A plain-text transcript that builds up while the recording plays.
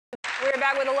We're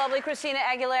back with the lovely Christina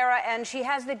Aguilera, and she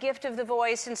has the gift of the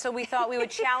voice, and so we thought we would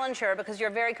challenge her because you're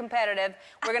very competitive.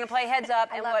 We're going to play Heads Up,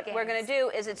 and what we're going to do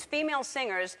is it's female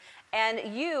singers,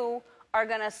 and you are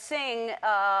going to sing,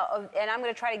 and I'm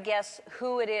going to try to guess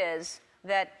who it is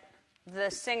that the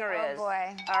singer is. Oh,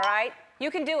 boy. All right? You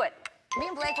can do it. Me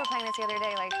and Blake were playing this the other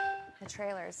day, like, the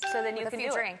trailers. So then you with can a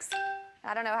few do drinks.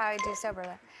 I don't know how I do sober,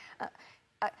 though.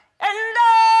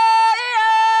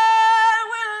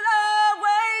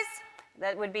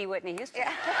 That would be Whitney Houston.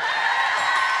 Yeah.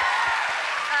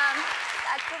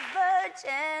 Like a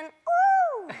virgin.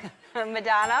 Ooh.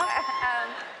 Madonna.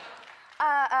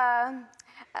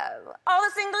 All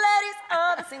the single ladies,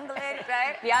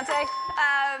 right? Beyonce.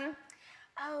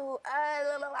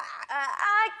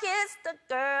 I kissed a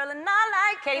girl and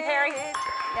I like Katy Perry.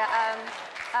 Yeah.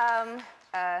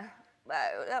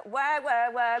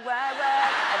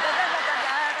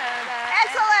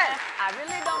 Excellent. I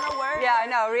really don't know words. Yeah, I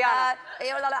know. Rihanna.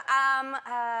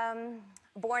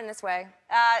 Born This Way.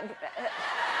 Yeah.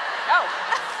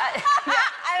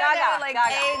 I don't know, like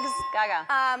Gaga. eggs. Gaga.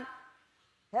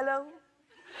 Hello.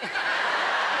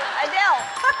 Adele.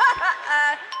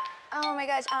 Oh my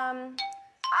gosh.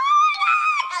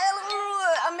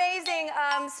 Amazing.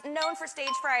 Known for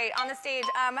stage fright on the stage.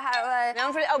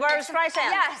 Known for Barbra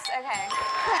Streisand. Yes. Okay.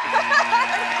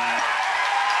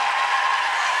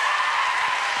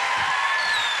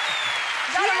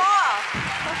 Got them all.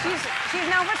 She's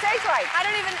known for stage fright. I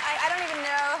don't even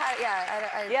know how.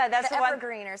 Yeah, that's the one.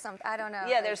 Evergreen or something. I don't know.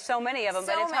 Yeah, there's so many of them,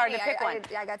 but it's hard to pick one.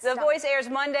 I got The stumped. Voice airs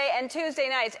Monday and Tuesday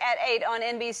nights at 8 on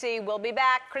NBC. We'll be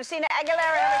back. Christina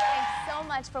Aguilera. Thanks so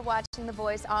much for watching The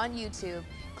Voice on YouTube.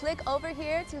 Click over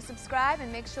here to subscribe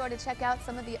and make sure to check out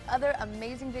some of the other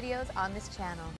amazing videos on this channel.